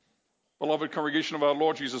Beloved congregation of our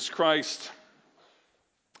Lord Jesus Christ,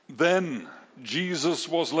 then Jesus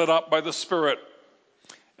was led up by the Spirit.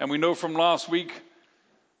 And we know from last week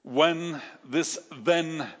when this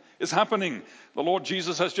then is happening. The Lord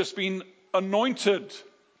Jesus has just been anointed,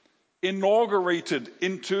 inaugurated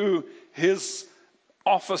into his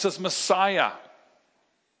office as Messiah.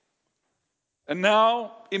 And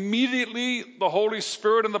now, immediately, the Holy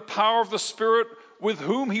Spirit and the power of the Spirit with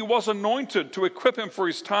whom he was anointed to equip him for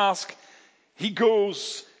his task, he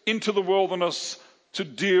goes into the wilderness to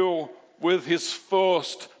deal with his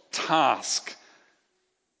first task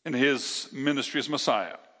in his ministry as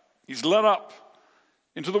Messiah. He's led up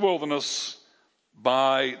into the wilderness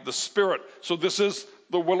by the Spirit. So this is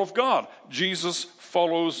the will of God. Jesus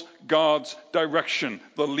follows God's direction,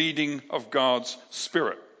 the leading of God's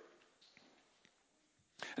Spirit.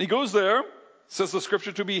 And he goes there, says the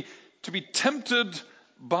scripture, to be tempted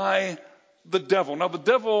by the devil. Now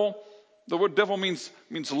the word devil means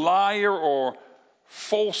liar or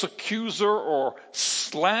false accuser or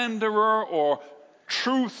slanderer or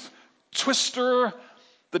truth twister.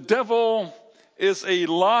 The devil is a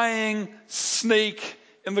lying snake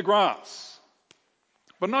in the grass.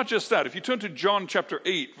 But not just that. If you turn to John chapter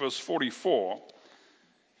 8, verse 44,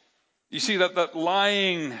 you see that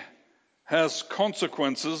lying has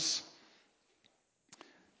consequences.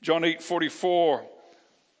 John 8:44,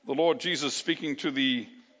 the Lord Jesus speaking to the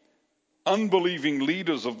unbelieving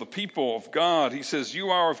leaders of the people of God, he says,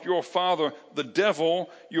 "You are of your father, the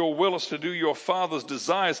devil. Your will is to do your father's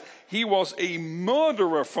desires. He was a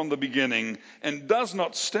murderer from the beginning and does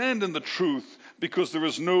not stand in the truth because there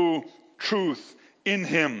is no truth in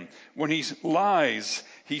him. When he lies,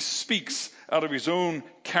 he speaks out of his own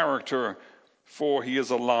character, for he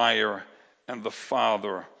is a liar and the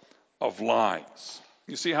father of lies."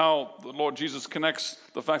 You see how the Lord Jesus connects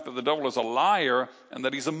the fact that the devil is a liar and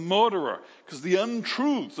that he's a murderer, because the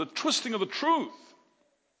untruth, the twisting of the truth,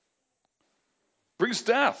 brings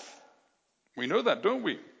death. We know that, don't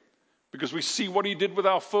we? Because we see what he did with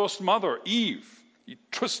our first mother, Eve. He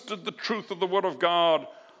twisted the truth of the word of God,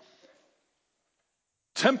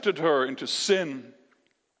 tempted her into sin,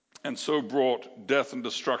 and so brought death and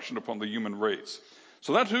destruction upon the human race.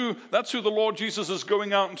 So that's who the Lord Jesus is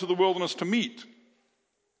going out into the wilderness to meet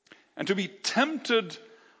and to be tempted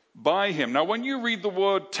by him. Now, when you read the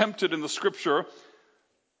word tempted in the scripture,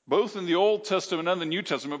 both in the Old Testament and the New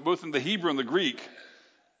Testament, both in the Hebrew and the Greek,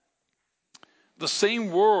 the same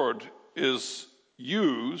word is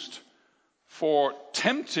used for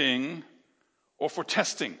tempting or for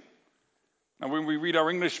testing. Now, when we read our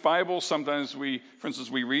English Bible, sometimes we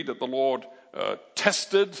read that the Lord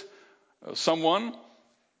tested someone.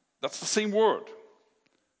 That's the same word.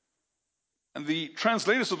 And the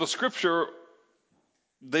translators of the scripture,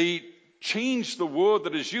 they change the word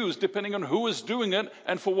that is used depending on who is doing it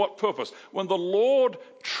and for what purpose. When the Lord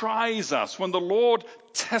tries us, when the Lord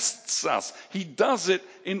tests us, he does it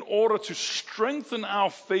in order to strengthen our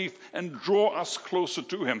faith and draw us closer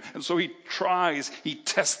to him. And so he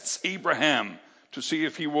tests Abraham to see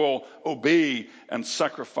if he will obey and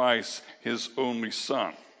sacrifice his only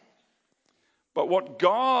son. But what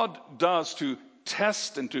God does to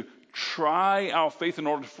test and to try our faith in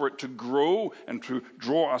order for it to grow and to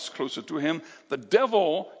draw us closer to him, the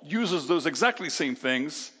devil uses those exactly same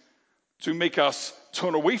things to make us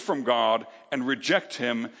turn away from God and reject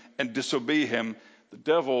him and disobey him. The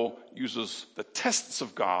devil uses the tests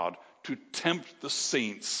of God to tempt the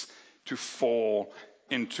saints to fall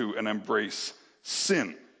into and embrace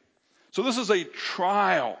sin. So this is a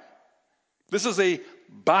trial. This is a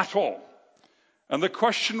battle. And the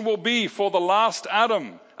question will be for the last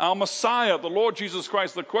Adam, our Messiah, the Lord Jesus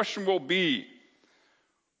Christ, the question will be,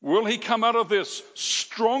 will he come out of this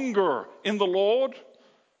stronger in the Lord?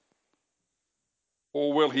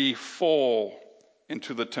 Or will he fall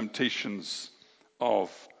into the temptations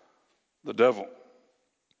of the devil?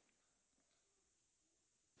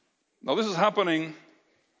 Now this is happening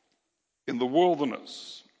in the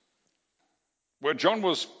wilderness. Where John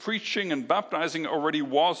was preaching and baptizing already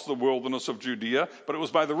was the wilderness of Judea, but it was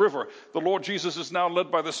by the river. The Lord Jesus is now led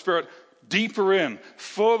by the Spirit deeper in,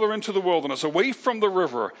 further into the wilderness, away from the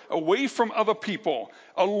river, away from other people,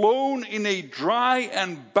 alone in a dry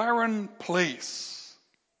and barren place.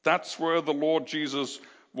 That's where the Lord Jesus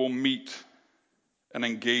will meet and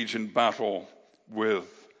engage in battle with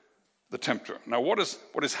the tempter. Now, what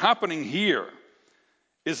is happening here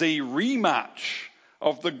is a rematch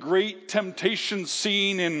of the great temptation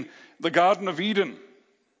scene in the Garden of Eden,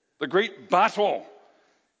 the great battle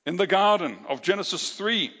in the garden of Genesis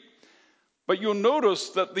 3. But you'll notice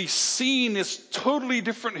that the scene is totally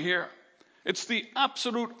different here. It's the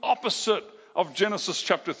absolute opposite of Genesis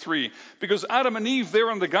chapter 3. Because Adam and Eve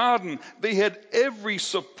there in the garden, they had every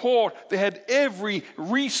support, they had every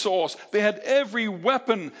resource, they had every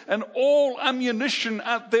weapon and all ammunition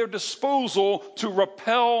at their disposal to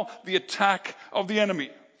repel the attack of the enemy.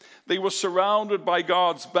 They were surrounded by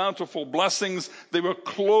God's bountiful blessings. They were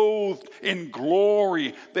clothed in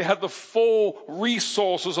glory. They had the full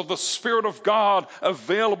resources of the Spirit of God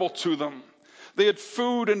available to them. They had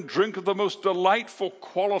food and drink of the most delightful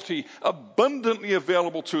quality, abundantly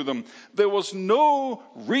available to them. There was no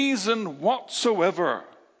reason whatsoever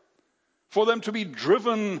for them to be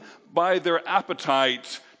driven by their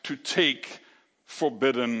appetite to take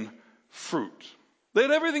forbidden fruit. They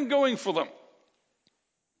had everything going for them.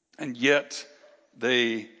 And yet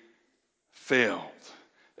they failed.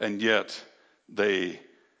 And yet they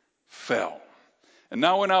fell. And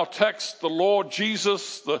now in our text, the Lord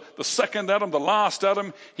Jesus, the second Adam, the last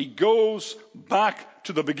Adam, he goes back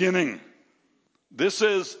to the beginning. This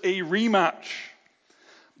is a rematch.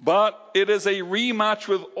 But it is a rematch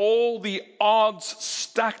with all the odds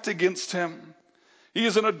stacked against him. He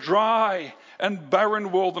is in a dry and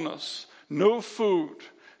barren wilderness. No food,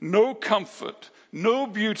 no comfort, no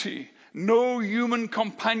beauty, no human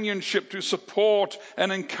companionship to support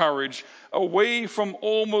and encourage, away from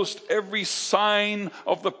almost every sign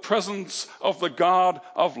of the presence of the God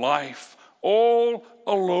of life, all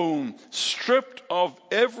alone, stripped of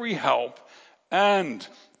every help, and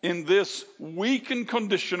in this weakened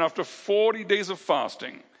condition after 40 days of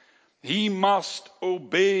fasting, he must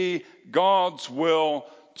obey God's will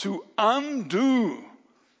to undo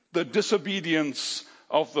the disobedience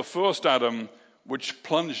of the first Adam, which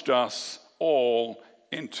plunged us all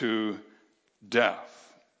into death.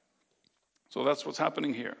 So that's what's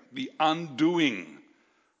happening here. The undoing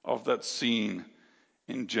of that scene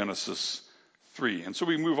in Genesis 3. And so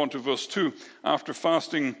we move on to verse 2. After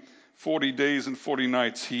fasting 40 days and 40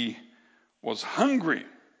 nights, he was hungry.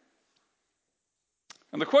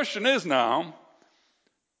 And the question is now,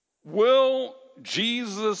 will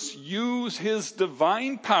Jesus use his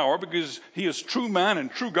divine power, because he is true man and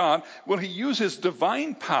true God, will he use his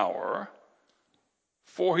divine power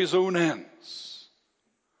for his own ends?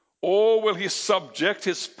 Or will he subject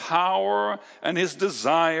his power and his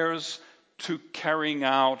desires to carrying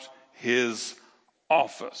out his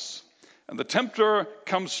office? And the tempter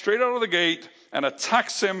comes straight out of the gate and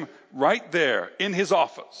attacks him right there in his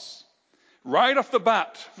office. Right off the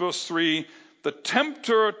bat, verse 3, the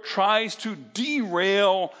tempter tries to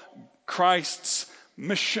derail Christ's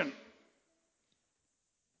mission.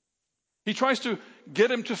 He tries to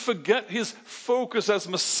get him to forget his focus as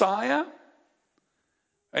Messiah,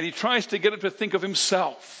 and he tries to get him to think of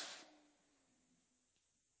himself,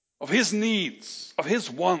 of his needs, of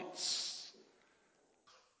his wants.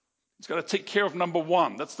 He's got to take care of number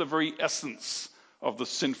one. That's the very essence of the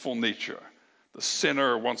sinful nature. The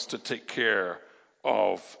sinner wants to take care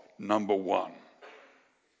of number one.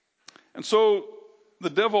 And so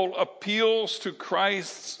the devil appeals to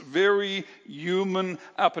Christ's very human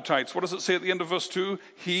appetites. What does it say at the end of verse 2?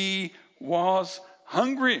 He was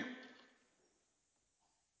hungry.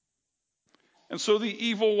 And so the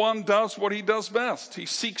evil one does what he does best. He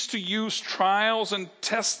seeks to use trials and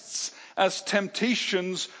tests as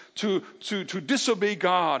temptations to disobey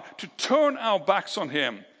God, to turn our backs on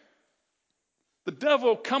him. The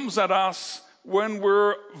devil comes at us when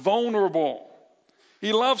we're vulnerable.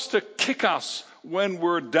 He loves to kick us when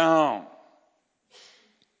we're down.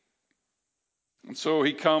 And so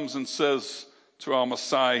he comes and says to our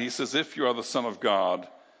Messiah, he says, if you are the Son of God,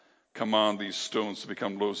 command these stones to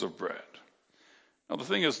become loaves of bread. Now the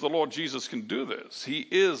thing is, the Lord Jesus can do this. He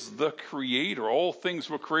is the creator. All things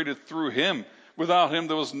were created through him. Without him,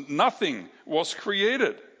 there was nothing was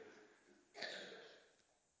created.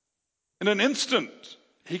 In an instant,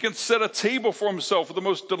 he can set a table for himself with the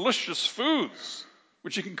most delicious foods,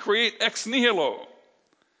 which he can create ex nihilo.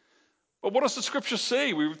 But what does the scripture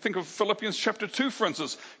say? We think of Philippians chapter 2, for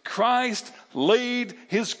instance. Christ laid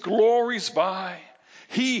his glories by.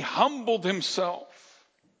 He humbled himself.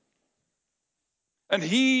 And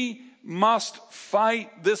he must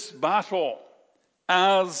fight this battle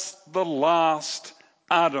as the last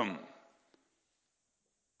Adam.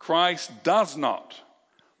 Christ does not,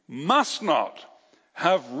 must not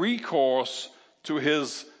have recourse to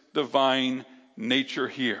his divine nature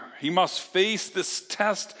here. He must face this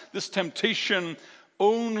test, this temptation,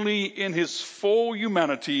 only in his full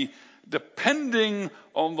humanity, depending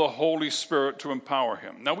on the Holy Spirit to empower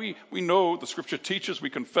him. Now we know, the scripture teaches, we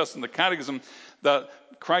confess in the catechism, that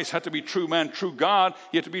Christ had to be true man, true God.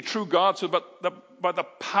 He had to be true God, so by the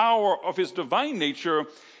power of his divine nature,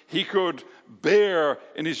 he could bear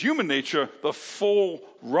in his human nature the full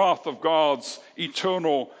wrath of God's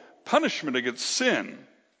eternal punishment against sin.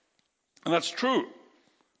 And that's true.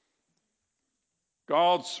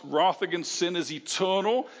 God's wrath against sin is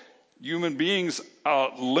eternal. Human beings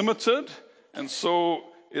are limited, and so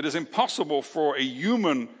it is impossible for a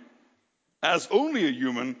human, as only a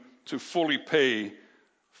human, to fully pay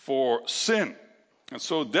for sin. And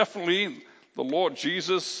so definitely the Lord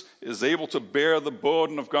Jesus is able to bear the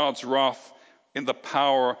burden of God's wrath in the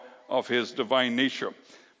power of his divine nature.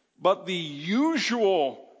 But the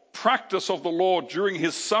usual practice of the Lord during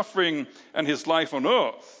his suffering and his life on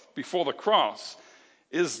earth before the cross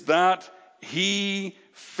is that he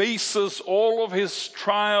faces all of his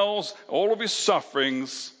trials, all of his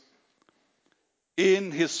sufferings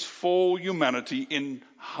in his full humanity, in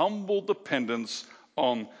humble dependence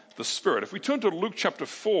on the Spirit. If we turn to Luke chapter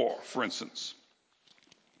 4, for instance.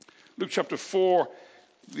 Luke chapter 4,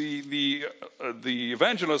 the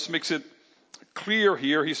evangelist makes it clear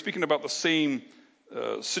here. He's speaking about the same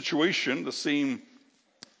situation, the same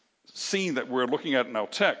scene that we're looking at in our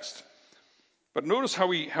text. But notice how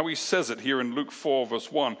he says it here in Luke 4, verse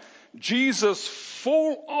 1. Jesus,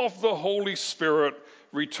 full of the Holy Spirit,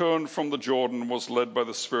 returned from the Jordan and was led by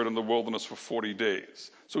the Spirit in the wilderness for 40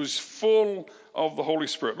 days. So he's full of the Holy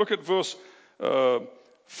Spirit. Look at verse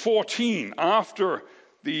 14. After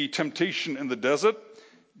the temptation in the desert,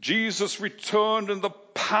 Jesus returned in the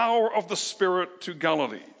power of the Spirit to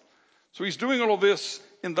Galilee. So he's doing all of this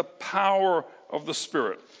in the power of the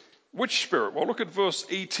Spirit. Which Spirit? Well, look at verse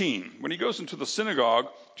 18. When he goes into the synagogue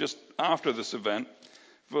just after this event,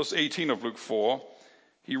 verse 18 of Luke 4,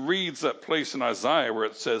 he reads that place in Isaiah where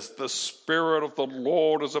it says, "The Spirit of the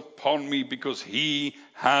Lord is upon me because he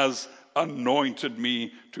has anointed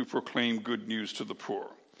me to proclaim good news to the poor."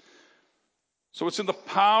 So it's in the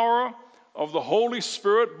power of the Holy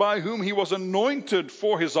Spirit by whom he was anointed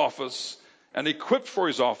for his office and equipped for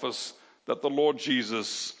his office that the Lord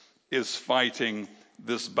Jesus is fighting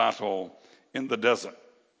this battle in the desert.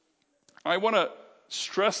 I want to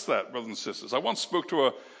stress that, brothers and sisters. I once spoke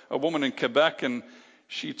to a woman in Quebec, and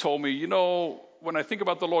she told me, when I think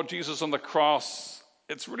about the Lord Jesus on the cross,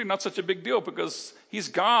 it's really not such a big deal because he's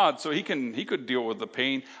God, so he could deal with the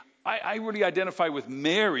pain. I really identify with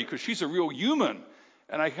Mary because she's a real human,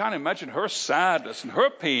 and I can't imagine her sadness and her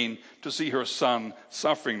pain to see her son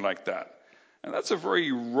suffering like that. And that's a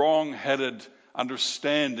very wrong-headed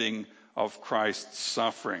understanding of Christ's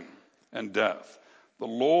suffering and death. The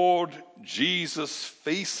Lord Jesus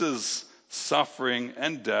faces suffering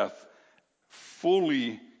and death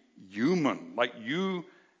fully human, like you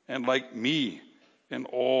and like me in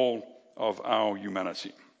all of our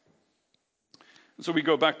humanity. And so we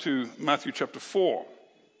go back to Matthew chapter 4.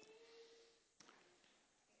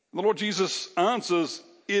 The Lord Jesus answers,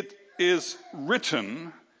 "It is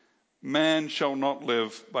written, man shall not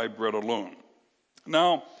live by bread alone."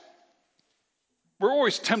 Now, we're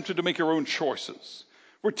always tempted to make our own choices.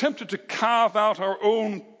 We're tempted to carve out our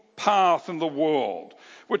own path in the world.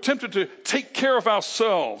 We're tempted to take care of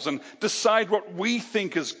ourselves and decide what we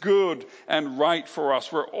think is good and right for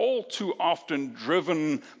us. We're all too often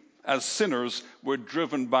driven, as sinners, we're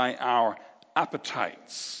driven by our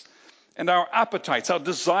appetites. And our appetites, our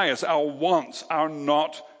desires, our wants are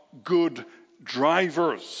not good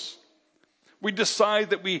drivers. We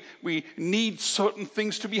decide that we need certain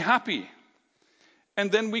things to be happy.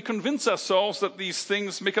 And then we convince ourselves that these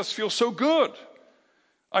things make us feel so good.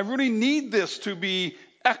 I really need this to be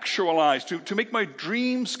actualized, to make my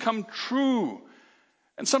dreams come true.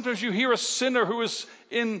 And sometimes you hear a sinner who is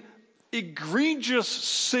in egregious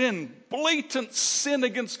sin, blatant sin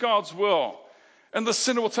against God's will. And the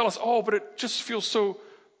sinner will tell us, but it just feels so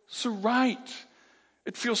right.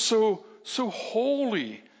 It feels so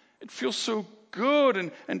holy. It feels so good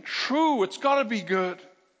and true. It's got to be good.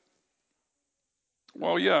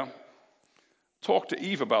 Well, yeah. Talk to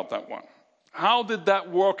Eve about that one. How did that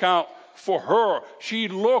work out for her? She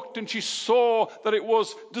looked and she saw that it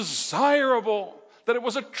was desirable, that it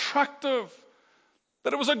was attractive,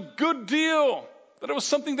 that it was a good deal, that it was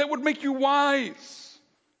something that would make you wise.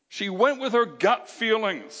 She went with her gut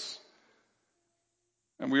feelings.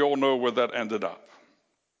 And we all know where that ended up.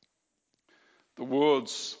 The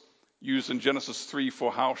words used in Genesis 3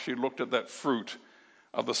 for how she looked at that fruit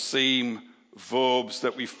are the same verbs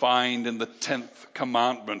that we find in the 10th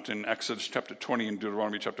commandment in Exodus chapter 20 and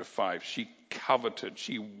Deuteronomy chapter 5. She coveted,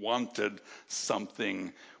 she wanted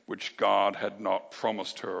something which God had not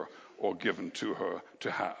promised her or given to her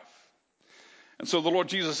to have. And so the Lord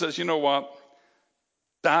Jesus says, you know what?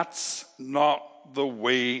 That's not the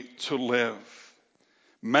way to live.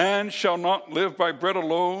 Man shall not live by bread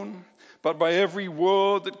alone, but by every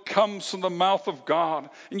word that comes from the mouth of God.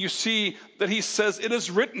 And you see that he says, it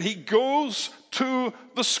is written. He goes to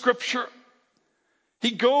the scripture.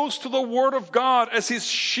 He goes to the word of God as his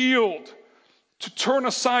shield to turn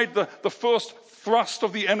aside the first thrust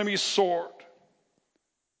of the enemy's sword.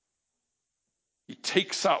 He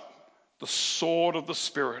takes up the sword of the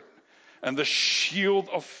Spirit and the shield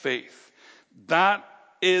of faith. That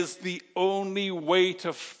is the only way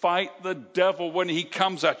to fight the devil when he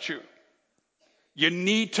comes at you. You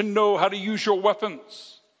need to know how to use your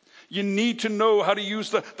weapons. You need to know how to use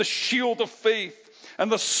the shield of faith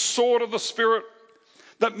and the sword of the Spirit.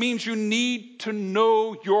 That means you need to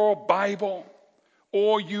know your Bible,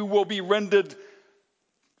 or you will be rendered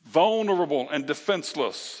vulnerable and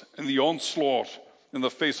defenseless in the onslaught, in the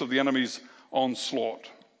face of the enemy's onslaught.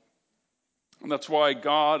 And that's why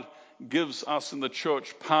God gives us in the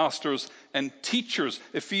church pastors and teachers.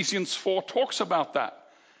 Ephesians 4 talks about that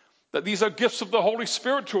these are gifts of the Holy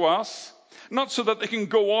Spirit to us, not so that they can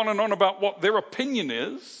go on and on about what their opinion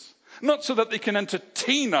is, not so that they can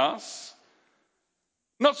entertain us,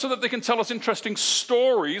 not so that they can tell us interesting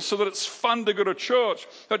stories so that it's fun to go to church,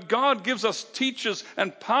 but God gives us teachers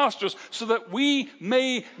and pastors so that we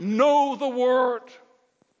may know the Word,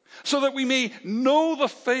 so that we may know the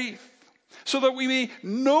faith, so that we may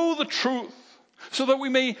know the truth, so that we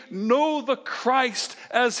may know the Christ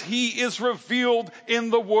as he is revealed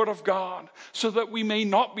in the Word of God, so that we may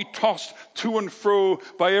not be tossed to and fro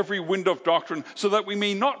by every wind of doctrine, so that we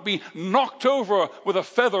may not be knocked over with a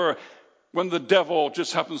feather when the devil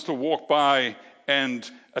just happens to walk by and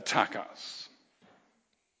attack us.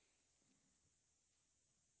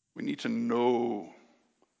 We need to know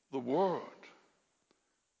the Word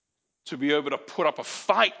to be able to put up a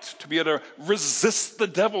fight, to be able to resist the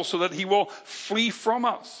devil so that he will flee from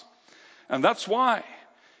us. And that's why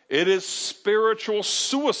it is spiritual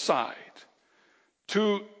suicide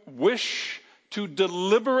to wish to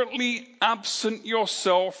deliberately absent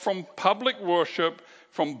yourself from public worship,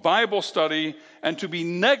 from Bible study, and to be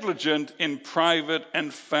negligent in private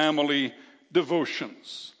and family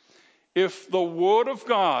devotions. If the Word of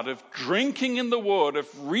God, if drinking in the Word,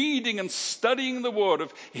 if reading and studying the Word,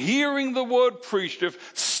 if hearing the Word preached,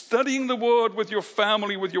 if studying the Word with your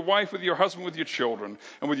family, with your wife, with your husband, with your children,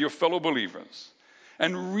 and with your fellow believers,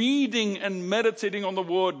 and reading and meditating on the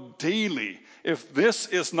Word daily, if this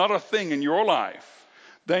is not a thing in your life,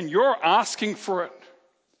 then you're asking for it.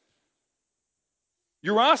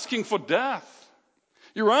 You're asking for death.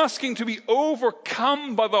 You're asking to be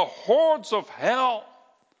overcome by the hordes of hell.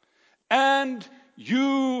 And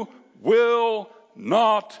you will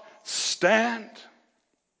not stand.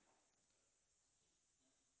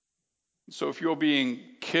 So if you're being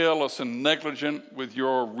careless and negligent with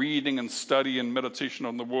your reading and study and meditation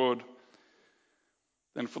on the Word,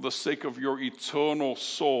 then for the sake of your eternal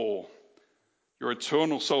soul, your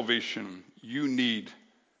eternal salvation, you need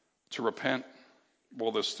to repent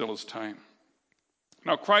while there still is time.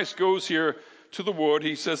 Now Christ goes here to the Word.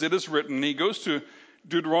 He says, it is written. He goes to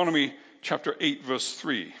Deuteronomy chapter 8, verse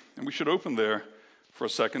 3. And we should open there for a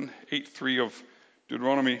second. 8:3 of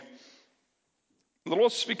Deuteronomy. The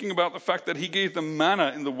Lord's speaking about the fact that he gave them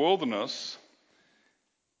manna in the wilderness.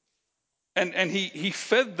 And he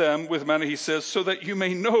fed them with manna, he says, so that you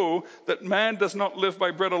may know that man does not live by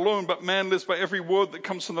bread alone, but man lives by every word that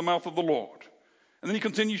comes from the mouth of the Lord. And then he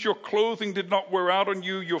continues, your clothing did not wear out on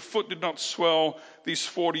you, your foot did not swell these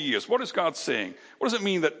 40 years. What is God saying? What does it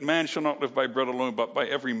mean that man shall not live by bread alone, but by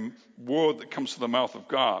every word that comes from the mouth of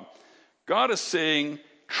God? God is saying,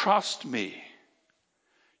 trust me.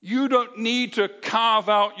 You don't need to carve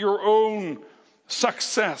out your own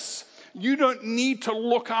success. You don't need to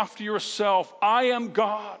look after yourself. I am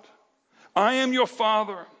God. I am your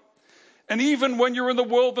Father. And even when you're in the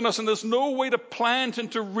wilderness and there's no way to plant and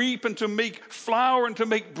to reap and to make flour and to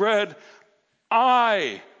make bread,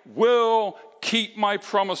 I will keep my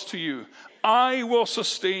promise to you. I will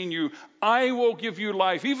sustain you. I will give you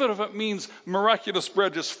life, even if it means miraculous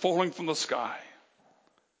bread just falling from the sky.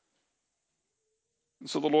 And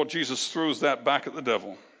so the Lord Jesus throws that back at the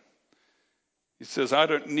devil. He says, I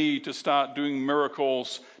don't need to start doing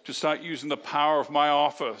miracles, to start using the power of my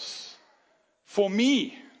office for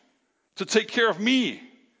me, to take care of me.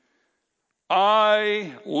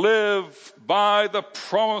 I live by the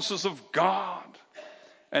promises of God,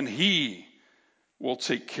 and he will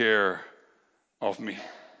take care of me.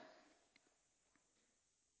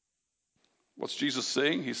 What's Jesus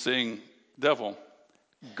saying? He's saying, devil,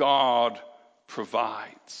 God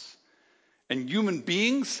provides. And human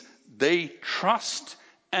beings, they trust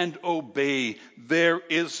and obey. There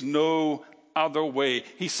is no other way.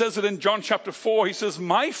 He says it in John chapter 4. He says,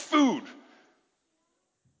 my food.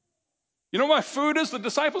 You know what my food is? The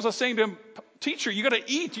disciples are saying to him, teacher, you got to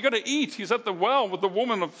eat. You got to eat. He's at the well with the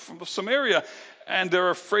woman of Samaria, and they're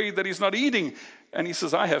afraid that he's not eating. And he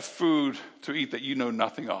says, I have food to eat that you know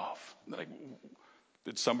nothing of. Like,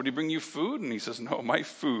 did somebody bring you food? And he says, no, my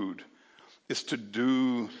food is to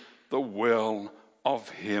do the will of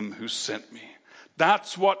him who sent me.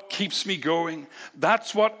 That's what keeps me going.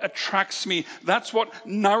 That's what attracts me. That's what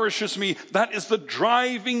nourishes me. That is the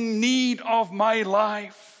driving need of my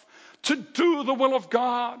life, to do the will of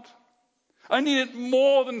God. I need it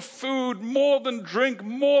more than food, more than drink,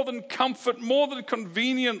 more than comfort, more than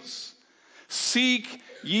convenience. Seek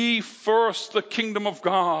ye first the kingdom of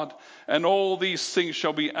God, and all these things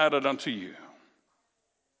shall be added unto you.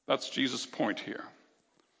 That's Jesus' point here.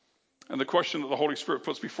 And the question that the Holy Spirit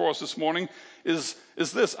puts before us this morning is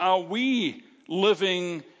this: are we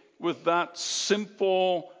living with that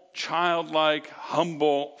simple, childlike,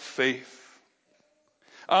 humble faith?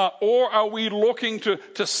 Or are we looking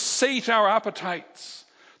to sate our appetites,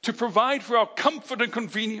 to provide for our comfort and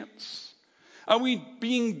convenience? Are we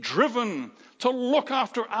being driven to look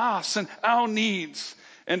after us and our needs?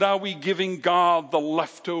 And are we giving God the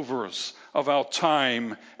leftovers of our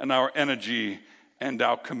time and our energy and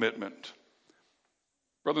our commitment?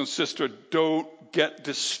 Brother and sister, don't get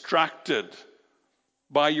distracted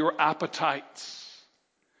by your appetites.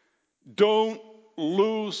 Don't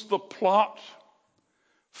lose the plot.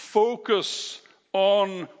 Focus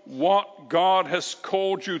on what God has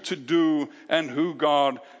called you to do and who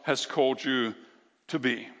God has called you to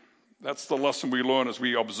be. That's the lesson we learn as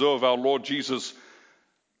we observe our Lord Jesus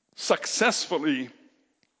successfully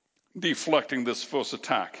deflecting this first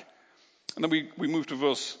attack. And then we move to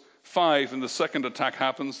verse 5, and the second attack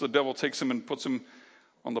happens. The devil takes him and puts him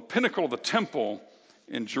on the pinnacle of the temple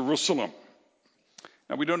in Jerusalem.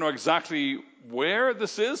 Now, we don't know exactly where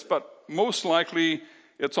this is, but most likely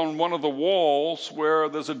it's on one of the walls where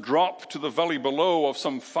there's a drop to the valley below of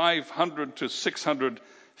some 500 to 600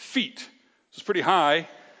 feet. It's pretty high.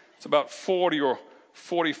 It's about 40 or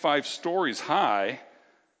 45 stories high.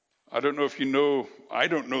 I don't know if you know, I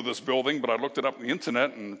don't know this building, but I looked it up on the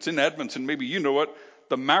internet, and it's in Edmonton. Maybe you know it.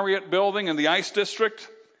 The Marriott building in the Ice District,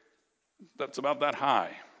 that's about that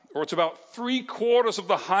high. Or it's about 3/4 of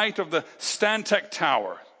the height of the Stantec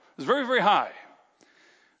Tower. It's very, very high.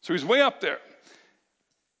 So he's way up there.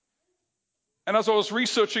 And as I was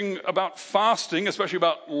researching about fasting, especially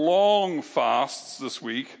about long fasts this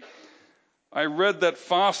week, I read that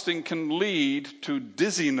fasting can lead to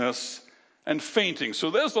dizziness and fainting. So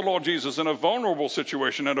there's the Lord Jesus in a vulnerable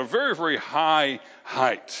situation at a very, very high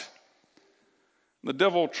height. The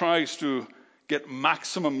devil tries to get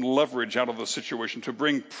maximum leverage out of the situation, to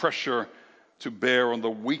bring pressure to bear on the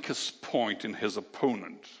weakest point in his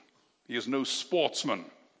opponent. He is no sportsman.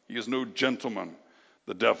 He is no gentleman,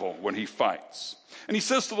 the devil, when he fights. And he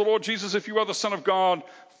says to the Lord Jesus, if you are the Son of God,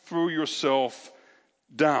 throw yourself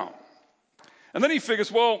down. And then he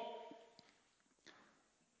figures, well,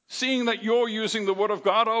 seeing that you're using the word of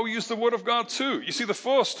God, I'll use the word of God too. You see, the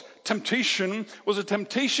first temptation was a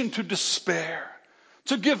temptation to despair,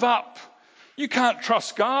 to give up. You can't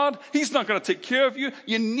trust God. He's not going to take care of you.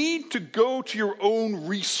 You need to go to your own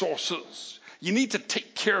resources. You need to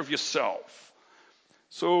take care of yourself.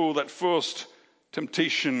 So that first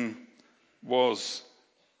temptation was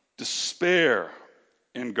despair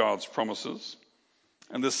in God's promises.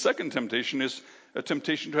 And the second temptation is a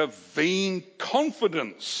temptation to have vain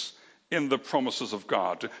confidence in the promises of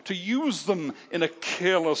God, to use them in a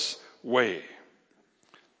careless way.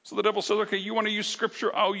 So the devil says, okay, you want to use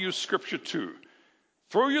Scripture? I'll use Scripture too.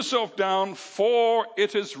 Throw yourself down, for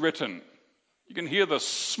it is written. You can hear the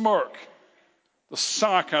smirk, the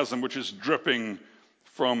sarcasm which is dripping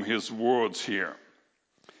from his words here.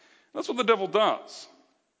 That's what the devil does.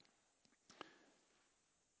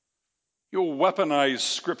 He'll weaponize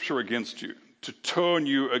Scripture against you, to turn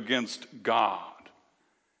you against God.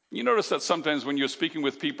 You notice that sometimes when you're speaking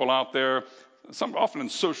with people out there, often in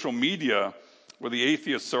social media, where the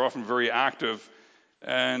atheists are often very active,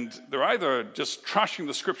 and they're either just trashing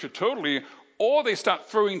the Scripture totally, or they start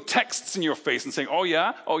throwing texts in your face and saying, oh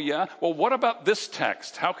yeah, well, what about this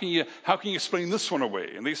text? How can you explain this one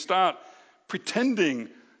away? And they start pretending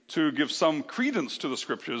to give some credence to the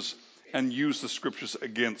Scriptures and use the Scriptures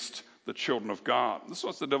against the children of God. This is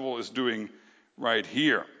what the devil is doing right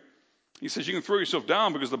here. He says you can throw yourself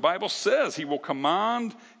down because the Bible says he will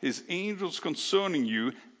command his angels concerning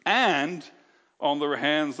you, and on their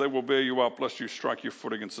hands they will bear you up lest you strike your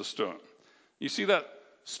foot against a stone. You see that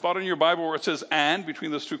spot in your Bible where it says and between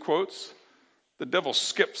those two quotes? The devil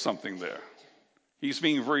skipped something there. He's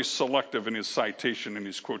being very selective in his citation and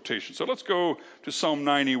his quotation. So let's go to Psalm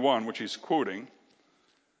 91, which he's quoting.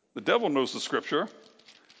 The devil knows the scripture.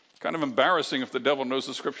 Kind of embarrassing if the devil knows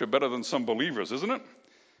the scripture better than some believers, isn't it?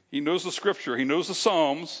 He knows the scripture. He knows the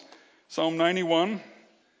Psalms. Psalm 91,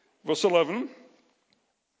 verse 11.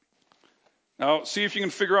 Now, see if you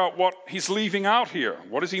can figure out what he's leaving out here.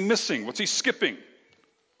 What is he missing? What's he skipping?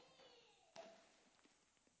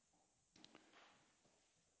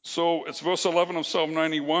 So it's verse 11 of Psalm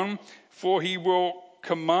 91. For he will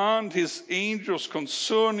command his angels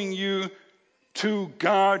concerning you to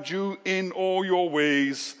guard you in all your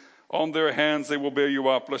ways. On their hands they will bear you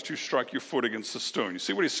up, lest you strike your foot against a stone. You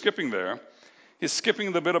see what he's skipping there? He's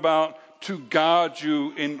skipping the bit about to guard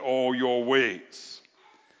you in all your ways.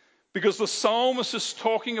 Because the psalmist is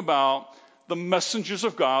talking about the messengers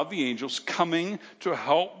of God, the angels, coming to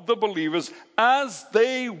help the believers as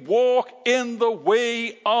they walk in the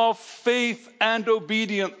way of faith and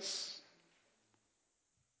obedience.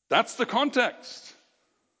 That's the context.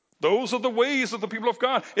 Those are the ways of the people of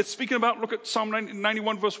God. It's speaking about, look at Psalm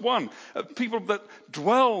 91 verse 1, people that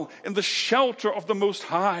dwell in the shelter of the Most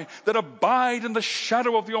High, that abide in the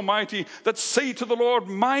shadow of the Almighty, that say to the Lord,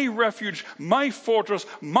 my refuge, my fortress,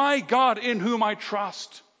 my God in whom I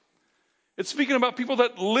trust. It's speaking about people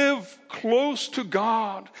that live close to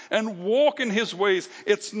God and walk in his ways.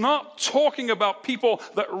 It's not talking about people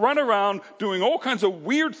that run around doing all kinds of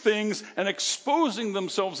weird things and exposing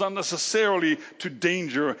themselves unnecessarily to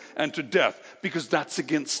danger and to death, because that's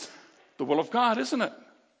against the will of God, isn't it?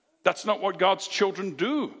 That's not what God's children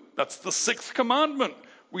do. That's the 6th commandment.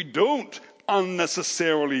 We don't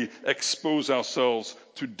unnecessarily expose ourselves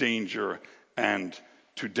to danger and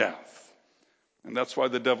to death. And that's why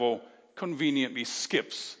the devil conveniently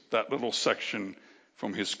skips that little section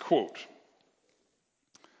from his quote.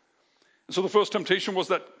 And so the first temptation was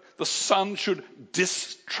that the son should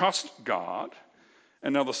distrust God.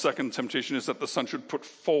 And now the second temptation is that the son should put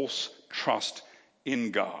false trust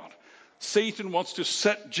in God. Satan wants to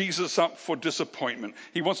set Jesus up for disappointment.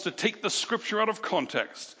 He wants to take the scripture out of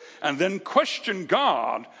context and then question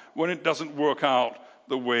God when it doesn't work out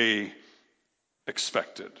the way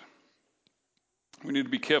expected. We need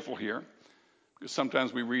to be careful here, because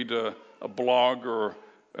sometimes we read a blog or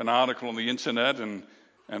an article on the internet and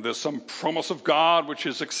there's some promise of God which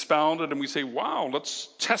is expounded, and we say, wow, let's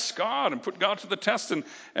test God and put God to the test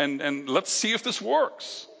and let's see if this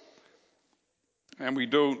works. And we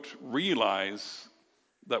don't realize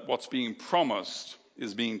that what's being promised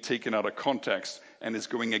is being taken out of context and is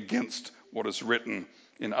going against what is written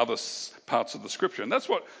in other parts of the scripture. And that's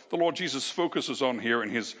what the Lord Jesus focuses on here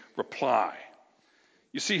in his reply.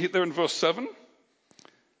 You see there in verse 7,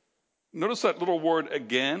 notice that little word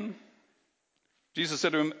again. Jesus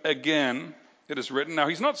said to him, again, it is written. Now,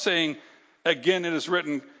 he's not saying, again, it is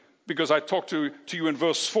written, because I talked to you in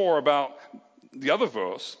verse 4 about the other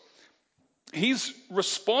verse. He's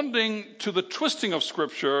responding to the twisting of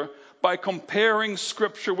Scripture by comparing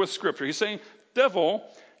Scripture with Scripture. He's saying, devil,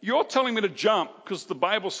 you're telling me to jump because the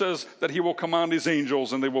Bible says that he will command his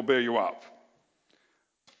angels and they will bear you up.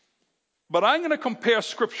 But I'm going to compare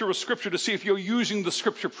Scripture with Scripture to see if you're using the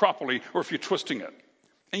Scripture properly or if you're twisting it.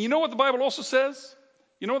 And you know what the Bible also says?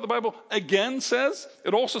 You know what the Bible again says?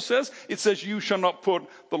 It says, you shall not put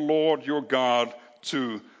the Lord your God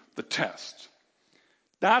to the test.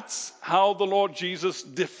 That's how the Lord Jesus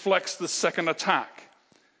deflects the second attack.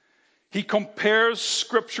 He compares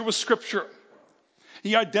Scripture with Scripture.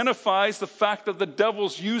 He identifies the fact that the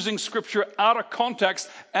devil's using Scripture out of context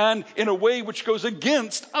and in a way which goes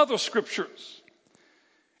against other Scriptures.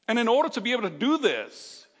 And in order to be able to do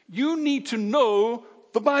this, you need to know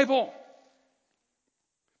the Bible.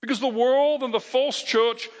 Because the world and the false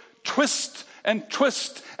church twist and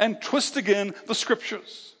twist and twist again the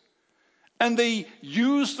Scriptures. And they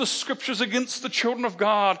use the Scriptures against the children of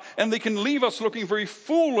God, and they can leave us looking very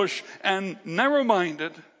foolish and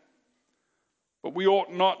narrow-minded. But we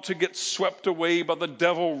ought not to get swept away by the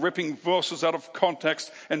devil ripping verses out of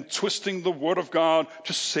context and twisting the Word of God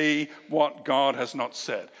to say what God has not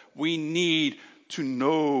said. We need to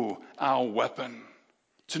know our weapon,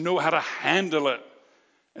 to know how to handle it,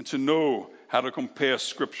 and to know how to compare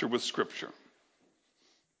Scripture with Scripture.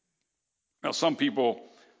 Now, some people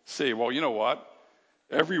say, well, you know what?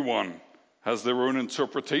 Everyone has their own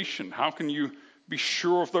interpretation. How can you be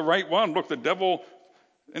sure of the right one? Look, the devil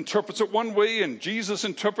interprets it one way and Jesus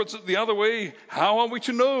interprets it the other way. How are we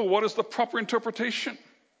to know what is the proper interpretation?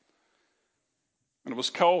 And it was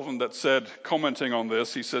Calvin that said, commenting on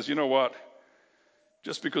this, he says, you know what?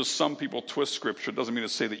 Just because some people twist Scripture doesn't mean to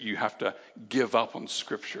say that you have to give up on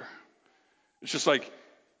Scripture. It's just like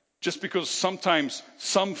Just because sometimes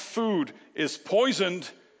some food is poisoned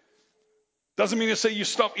doesn't mean to say you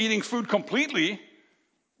stop eating food completely.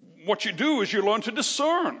 What you do is you learn to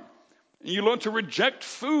discern. You learn to reject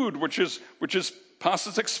food which is past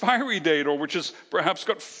its expiry date, or which is perhaps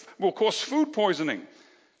will cause food poisoning.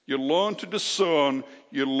 You learn to discern.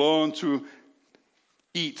 You learn to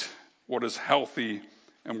eat what is healthy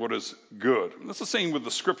and what is good. And that's the same with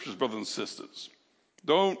the scriptures, brothers and sisters.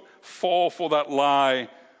 Don't fall for that lie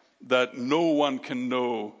that no one can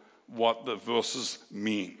know what the verses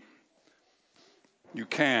mean. You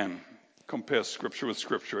can compare scripture with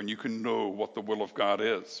scripture, and you can know what the will of God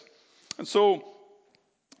is. And so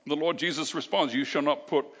the Lord Jesus responds, you shall not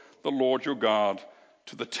put the Lord your God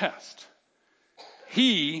to the test.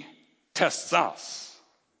 He tests us.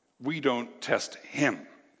 We don't test him.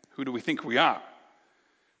 Who do we think we are?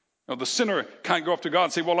 Now, the sinner can't go up to God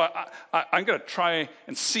and say, well, I'm going to try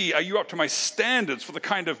and see, are you up to my standards for the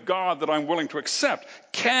kind of God that I'm willing to accept?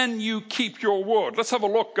 Can you keep your word? Let's have a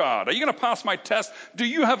look, God. Are you going to pass my test? Do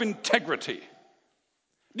you have integrity?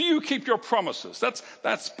 Do you keep your promises?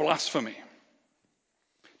 That's blasphemy.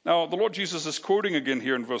 Now, the Lord Jesus is quoting again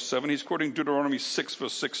here in verse 7. He's quoting Deuteronomy 6,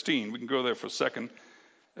 verse 16. We can go there for a second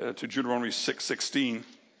to Deuteronomy 6:16.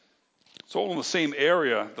 It's all in the same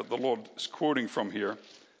area that the Lord is quoting from here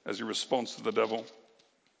as he responds to the devil.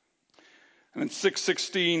 And in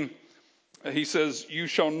 6:16, he says, you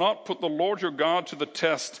shall not put the Lord your God to the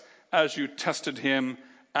test as you tested him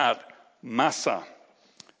at Massah.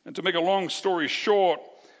 And to make a long story short,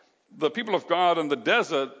 the people of God in the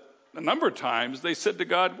desert, a number of times, they said to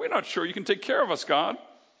God, we're not sure you can take care of us, God.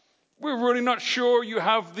 We're really not sure you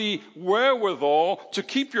have the wherewithal to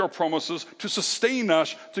keep your promises, to sustain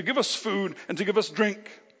us, to give us food, and to give us drink.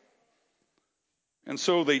 And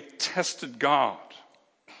so they tested God.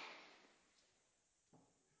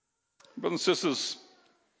 Brothers and sisters,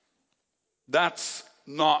 that's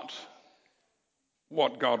not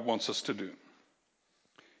what God wants us to do.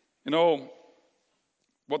 You know,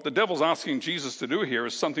 what the devil's asking Jesus to do here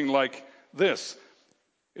is something like this.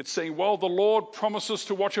 It's saying, well, the Lord promises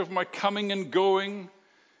to watch over my coming and going.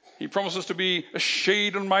 He promises to be a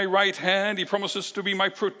shade on my right hand. He promises to be my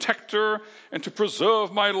protector and to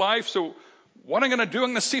preserve my life. So what I'm going to do,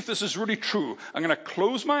 I'm going to see if this is really true. I'm going to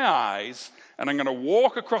close my eyes and I'm going to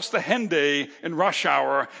walk across the Henday in rush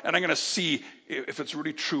hour and I'm going to see if it's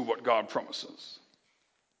really true what God promises.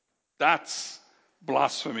 That's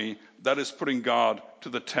blasphemy. That is putting God to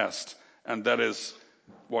the test. And that is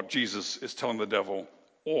what Jesus is telling the devil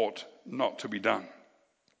ought not to be done.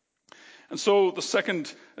 And so the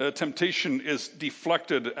second temptation is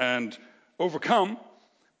deflected and overcome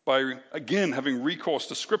by, again, having recourse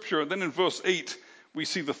to Scripture. And then in verse 8, we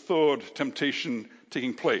see the third temptation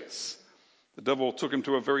taking place. The devil took him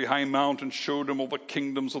to a very high mountain, showed him all the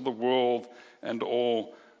kingdoms of the world and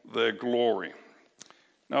all their glory.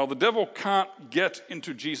 Now, the devil can't get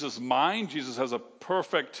into Jesus' mind. Jesus has a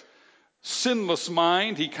perfect, sinless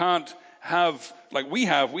mind. He can't have, like we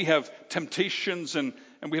have temptations and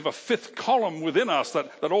we have a fifth column within us,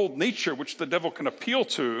 that old nature which the devil can appeal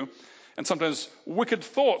to. And sometimes wicked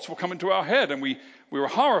thoughts will come into our head and we were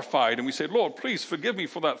horrified and we say, Lord, please forgive me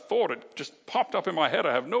for that thought. It just popped up in my head.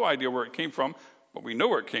 I have no idea where it came from, but we know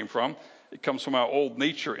where it came from. It comes from our old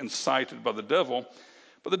nature incited by the devil.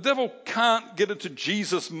 But the devil can't get into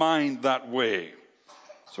Jesus' mind that way.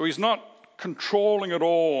 So he's not controlling at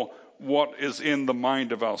all what is in the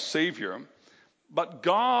mind of our Savior. But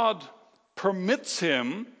God permits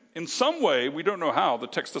him in some way, we don't know how, the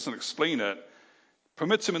text doesn't explain it,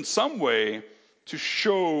 permits him in some way to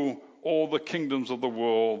show all the kingdoms of the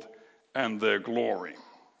world and their glory.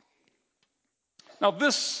 Now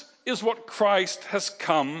this is what Christ has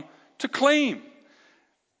come to claim.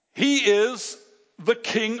 He is the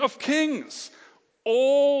King of Kings.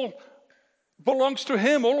 All belongs to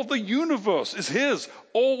him. All of the universe is his.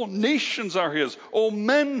 All nations are his. All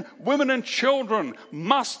men, women, and children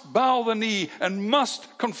must bow the knee and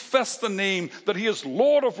must confess the name that he is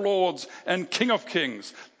Lord of lords and King of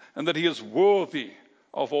kings, and that he is worthy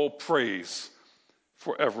of all praise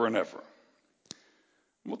forever and ever.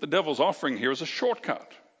 And what the devil's offering here is a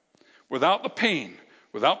shortcut. Without the pain,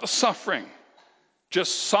 without the suffering,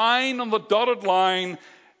 just sign on the dotted line,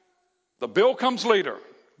 the bill comes later.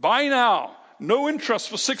 Buy now. No interest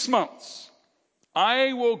for 6 months.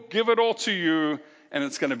 I will give it all to you, and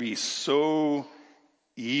it's going to be so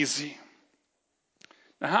easy.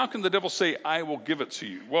 Now, how can the devil say, I will give it to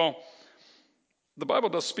you? Well, the Bible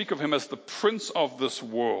does speak of him as the prince of this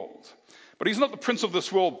world. But he's not the prince of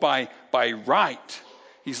this world by right.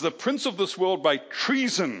 He's the prince of this world by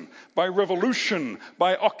treason, by revolution,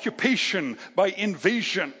 by occupation, by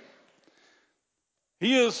invasion.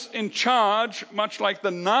 He is in charge, much like the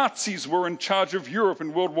Nazis were in charge of Europe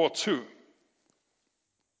in World War II.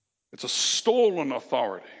 It's a stolen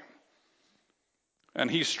authority. And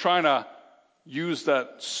he's trying to use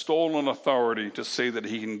that stolen authority to say that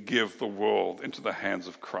he can give the world into the hands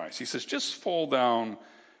of Christ. He says, just fall down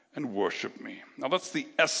and worship me. Now that's the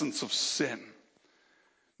essence of sin.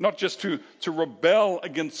 Not just to rebel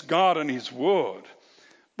against God and his word,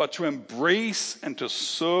 but to embrace and to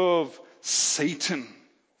serve Satan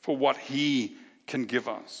for what he can give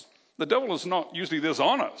us. The devil is not usually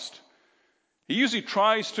dishonest. He usually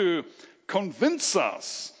tries to convince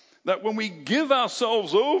us that when we give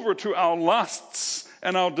ourselves over to our lusts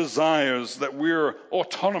and our desires, that we're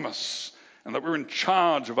autonomous and that we're in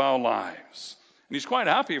charge of our lives. And he's quite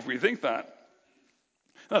happy if we think that.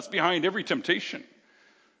 That's behind every temptation.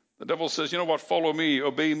 The devil says, you know what, follow me,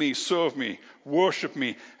 obey me, serve me, worship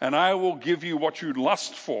me, and I will give you what you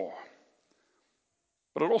lust for.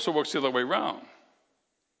 But it also works the other way around.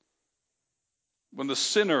 When the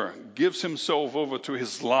sinner gives himself over to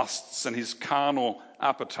his lusts and his carnal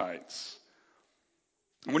appetites,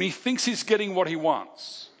 when he thinks he's getting what he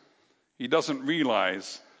wants, he doesn't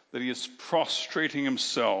realize that he is prostrating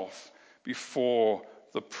himself before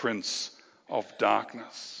the Prince of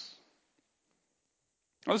Darkness.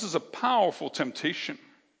 Now, this is a powerful temptation.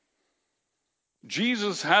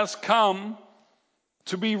 Jesus has come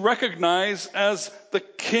to be recognized as the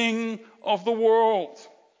King of the world.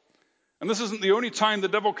 And this isn't the only time the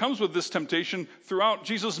devil comes with this temptation. Throughout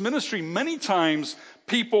Jesus' ministry, many times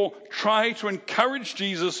people try to encourage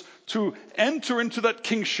Jesus to enter into that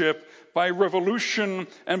kingship by revolution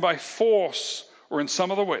and by force or in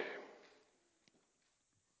some other way.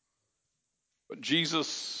 But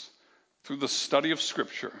Jesus, through the study of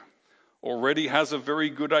Scripture, already has a very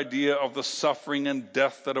good idea of the suffering and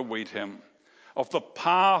death that await him, of the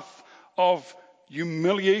path of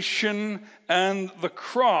humiliation and the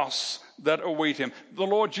cross that await him. The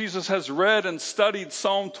Lord Jesus has read and studied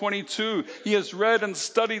Psalm 22. He has read and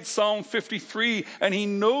studied Psalm 53, and he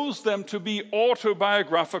knows them to be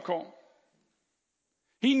autobiographical.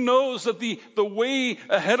 He knows that the way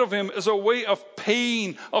ahead of him is a way of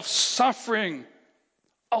pain, of suffering,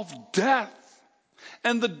 of death.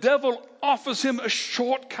 And the devil offers him a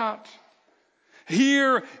shortcut.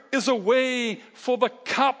 Here is a way for the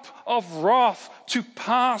cup of wrath to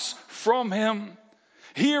pass from him.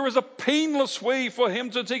 Here is a painless way for him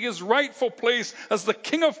to take his rightful place as the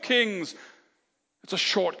King of Kings. It's a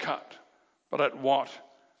shortcut, but at what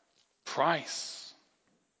price?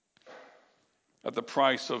 At the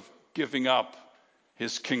price of giving up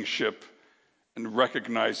his kingship and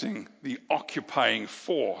recognizing the occupying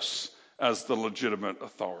force as the legitimate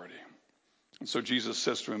authority. And so Jesus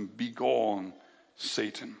says to him, "Begone,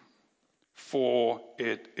 Satan, for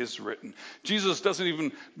it is written." Jesus doesn't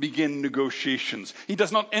even begin negotiations. He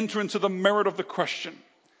does not enter into the merit of the question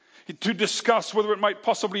to discuss whether it might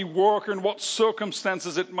possibly work or in what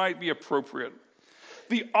circumstances it might be appropriate.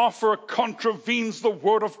 The offer contravenes the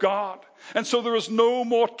word of God. And so there is no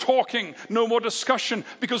more talking, no more discussion,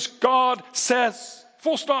 because God says,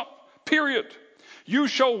 full stop, period. You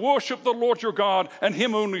shall worship the Lord your God, and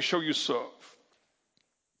him only shall you serve.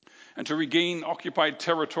 And to regain occupied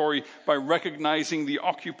territory by recognizing the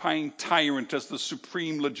occupying tyrant as the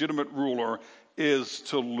supreme legitimate ruler is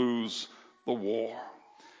to lose the war.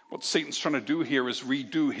 What Satan's trying to do here is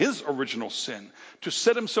redo his original sin, to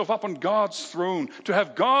set himself up on God's throne, to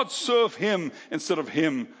have God serve him instead of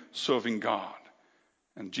him serving God.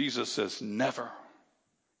 And Jesus says, never.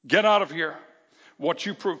 Get out of here. What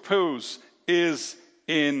you propose is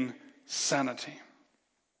insanity.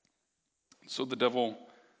 So the devil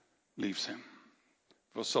leaves him.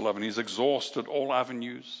 Verse 11, he's exhausted all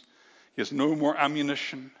avenues. He has no more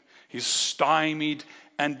ammunition. He's stymied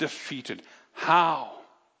and defeated. How?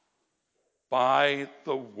 By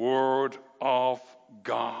the word of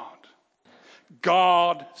God.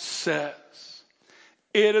 God says,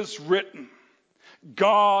 it is written.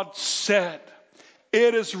 God said,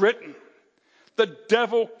 it is written. The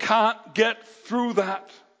devil can't get through that.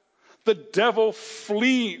 The devil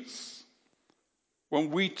flees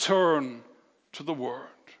when we turn to the word.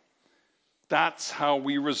 That's how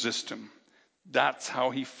we resist him. That's how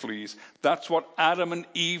he flees. That's what Adam and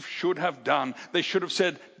Eve should have done. They should have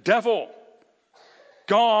said, devil,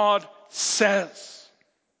 God says.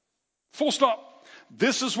 Full stop.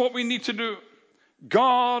 This is what we need to do.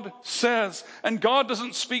 God says. And God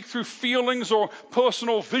doesn't speak through feelings or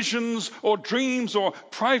personal visions or dreams or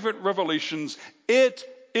private revelations. It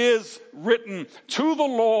is written to the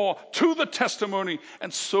law, to the testimony.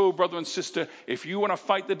 And so, brother and sister, if you want to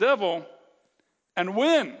fight the devil and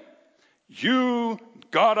win, You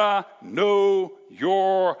gotta know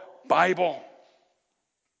your Bible.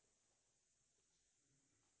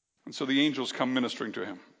 And so the angels come ministering to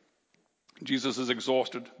him. Jesus is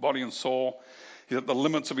exhausted, body and soul. He's at the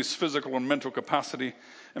limits of his physical and mental capacity.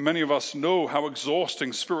 And many of us know how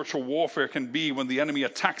exhausting spiritual warfare can be when the enemy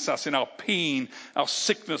attacks us in our pain, our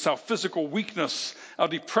sickness, our physical weakness, our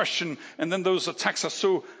depression. And then those attacks are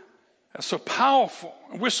so powerful.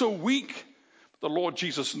 And we're so weak. But the Lord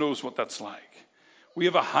Jesus knows what that's like. We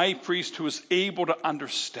have a high priest who is able to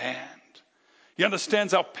understand. He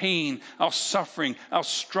understands our pain, our suffering, our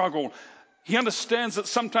struggle. He understands that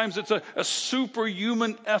sometimes it's a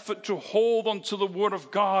superhuman effort to hold onto the Word of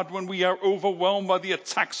God when we are overwhelmed by the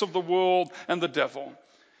attacks of the world and the devil.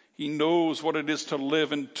 He knows what it is to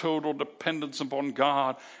live in total dependence upon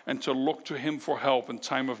God and to look to Him for help in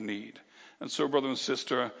time of need. And so, brother and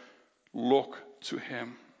sister, look to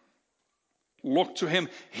Him. Look to Him.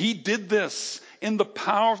 He did this in the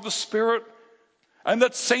power of the Spirit. And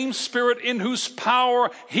that same Spirit in whose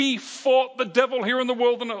power He fought the devil here in the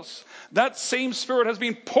wilderness, that same Spirit has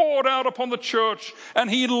been poured out upon the church, and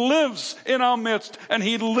He lives in our midst, and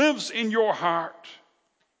He lives in your heart.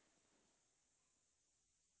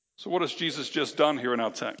 So what has Jesus just done here in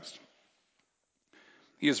our text?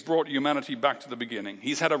 He has brought humanity back to the beginning.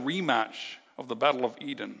 He's had a rematch of the Battle of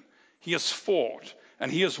Eden. He has fought.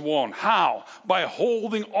 And He has won. How? By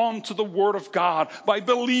holding on to the Word of God, by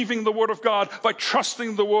believing the Word of God, by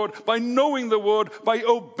trusting the Word, by knowing the Word, by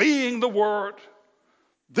obeying the Word.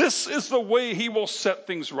 This is the way He will set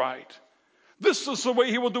things right. This is the way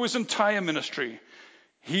He will do His entire ministry.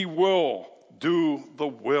 He will do the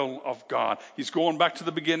will of God. He's going back to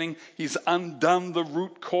the beginning. He's undone the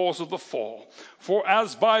root cause of the fall. For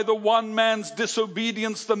as by the one man's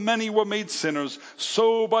disobedience the many were made sinners,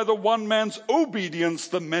 so by the one man's obedience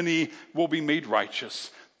the many will be made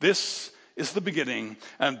righteous. This is the beginning,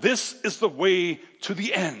 and this is the way to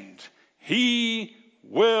the end. He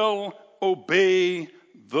will obey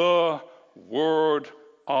the word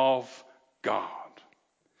of God.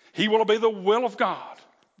 He will obey the will of God.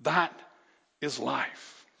 That is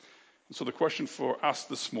life. And so the question for us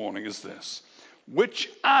this morning is this: which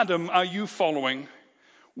Adam are you following?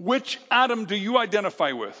 Which Adam do you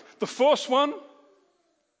identify with? The first one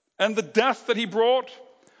and the death that he brought,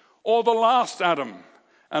 or the last Adam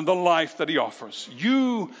and the life that he offers?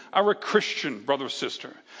 You are a Christian, brother or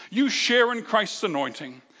sister. You share in Christ's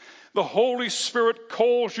anointing. The Holy Spirit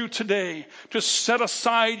calls you today to set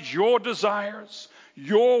aside your desires,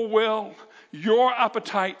 your will, your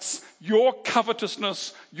appetites, your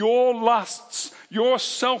covetousness, your lusts, your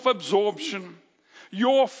self-absorption,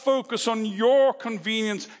 your focus on your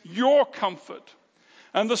convenience, your comfort.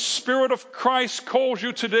 And the Spirit of Christ calls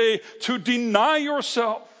you today to deny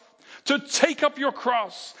yourself, to take up your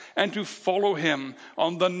cross, and to follow Him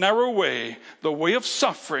on the narrow way, the way of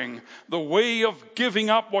suffering, the way of giving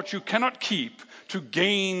up what you cannot keep, to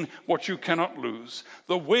gain what you cannot lose,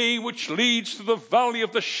 the way which leads to the valley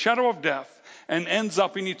of the shadow of death and ends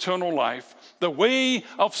up in eternal life, the way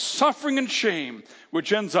of suffering and shame,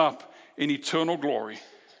 which ends up in eternal glory.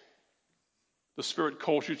 The Spirit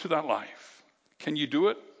calls you to that life. Can you do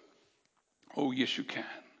it? Oh, yes, you can.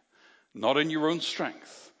 Not in your own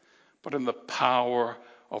strength, but in the power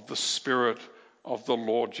of the Spirit of the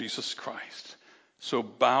Lord Jesus Christ. So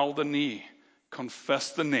bow the knee,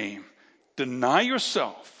 confess the name, deny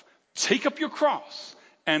yourself, take up your cross,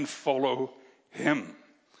 and follow Him.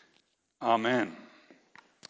 Amen.